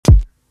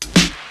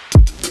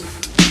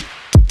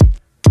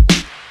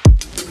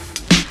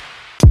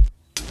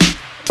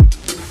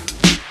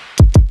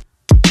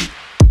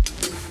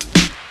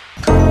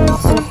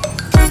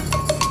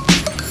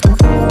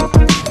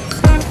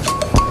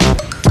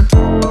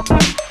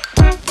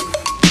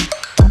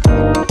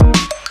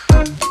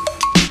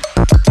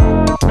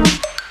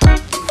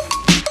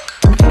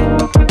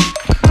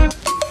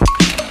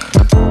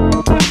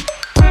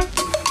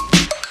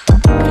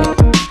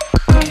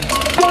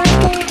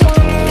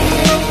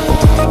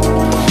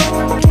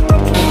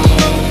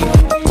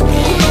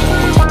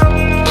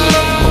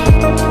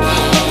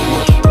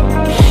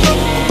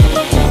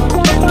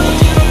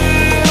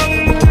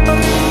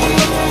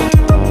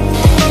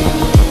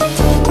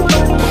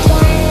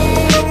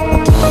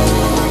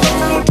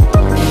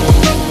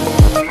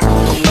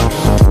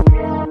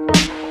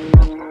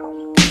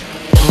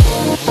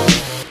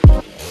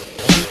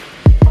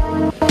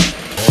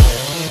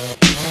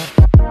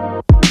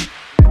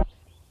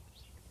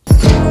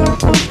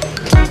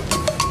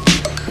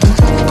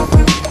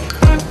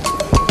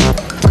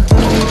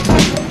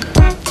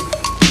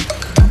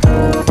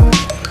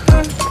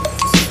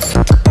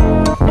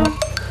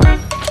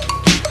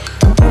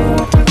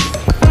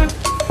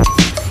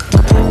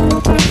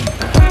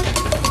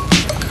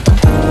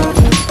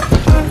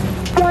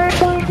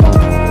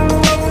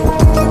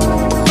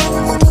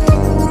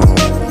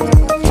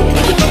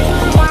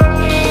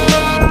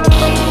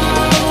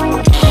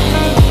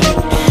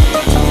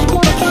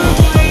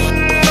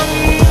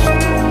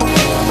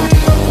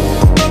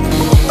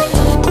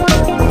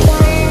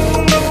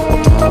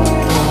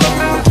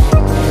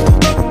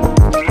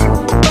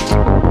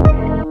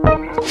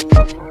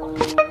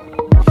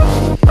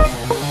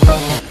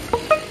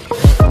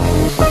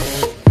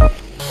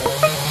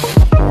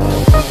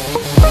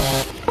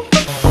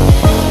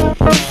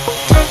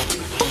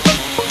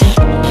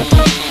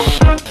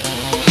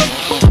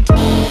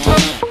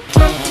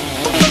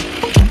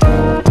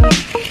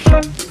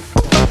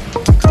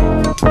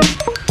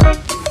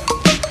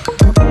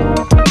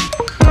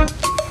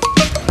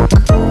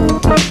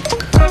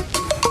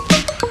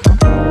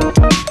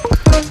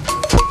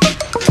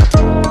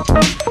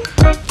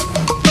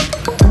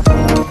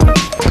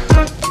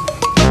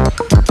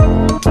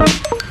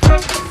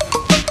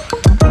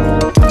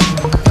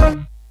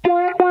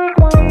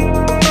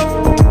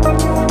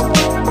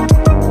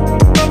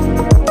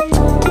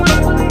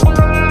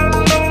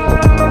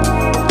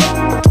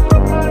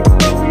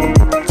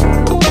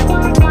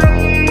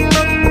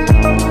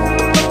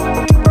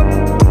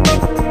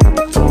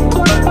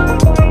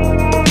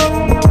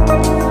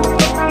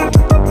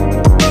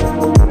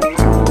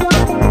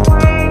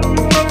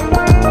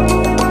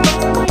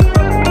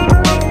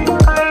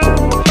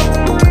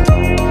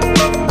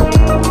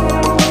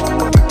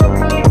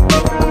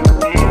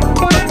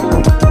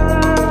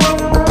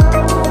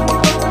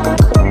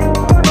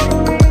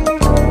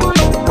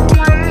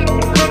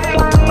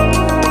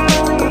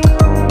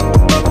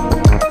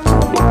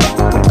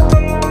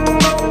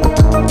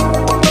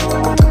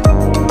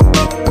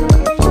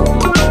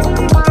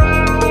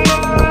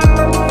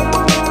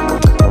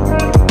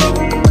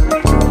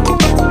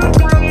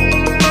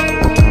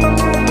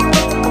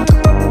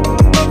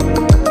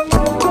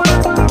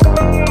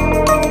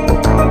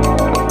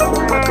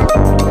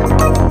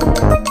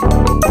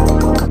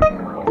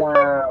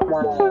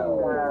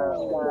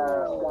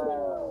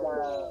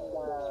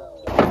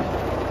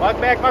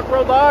Buckback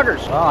Muckroad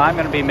Loggers. Well, I'm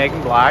going to be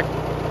making block.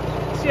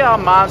 See how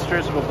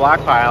monstrous of a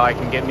block pile I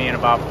can get me in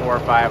about 4 or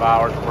 5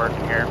 hours of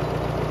working here.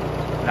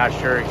 Not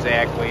sure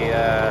exactly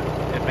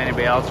if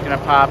anybody else is going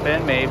to pop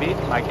in. Maybe.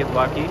 Might get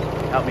lucky.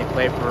 Help me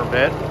play for a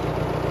bit.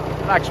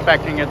 I'm not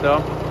expecting it though.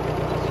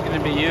 It's going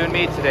to be you and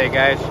me today,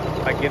 guys.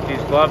 If I get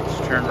these gloves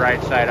turned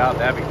right side out,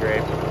 that'd be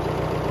great.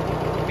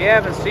 If you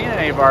haven't seen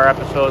any of our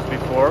episodes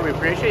before, we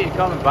appreciate you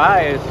coming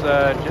by. It's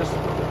just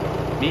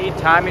me,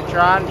 Tommy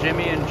Tron,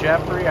 Jimmy, and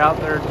Jeffrey out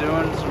there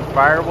doing some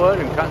firewood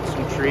and cutting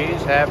some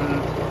trees, having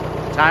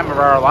the time of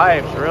our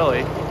lives,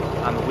 really,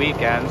 on the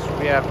weekends.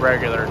 We have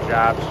regular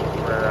jobs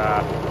where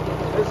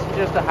this is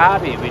just a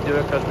hobby. We do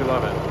it because we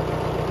love it.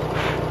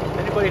 If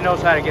anybody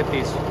knows how to get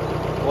these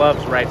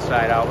gloves right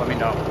side out, let me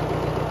know.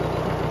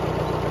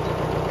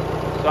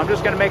 So I'm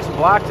just going to make some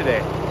block today.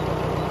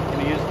 I'm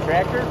going to use the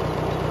tractor,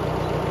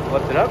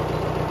 lift it up.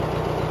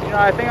 You know,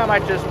 I think I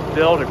might just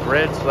build a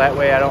grid so that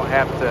way I don't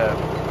have to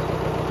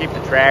keep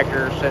the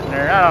tractor sitting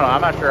there. I don't know. I'm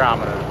not sure how I'm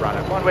going to run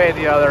it. One way or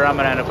the other, I'm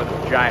going to end up with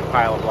a giant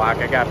pile of block.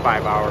 I got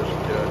 5 hours to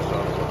do it,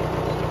 so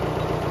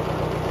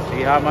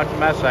see how much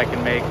mess I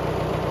can make.